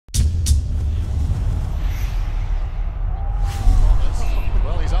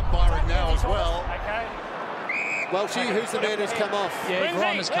Welshie, who's the man who's come off? Yeah,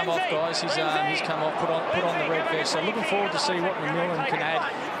 Grime has come off, guys. He's come off, put on the red vest. So looking forward to see what McMillan can add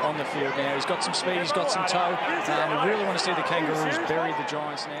on the field now. He's got some speed, he's got some toe. We really want to see the Kangaroos bury the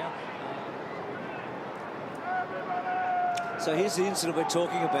Giants now. So here's the incident we're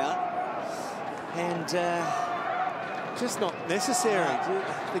talking about. And just not necessary.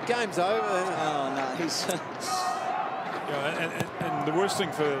 The game's over. Oh, no, he's... and the worst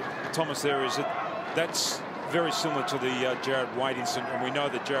thing for Thomas there is that that's very similar to the Jared Waite incident, and we know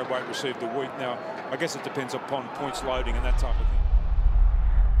that Jared Waite received a week. Now, I guess it depends upon points loading and that type of thing.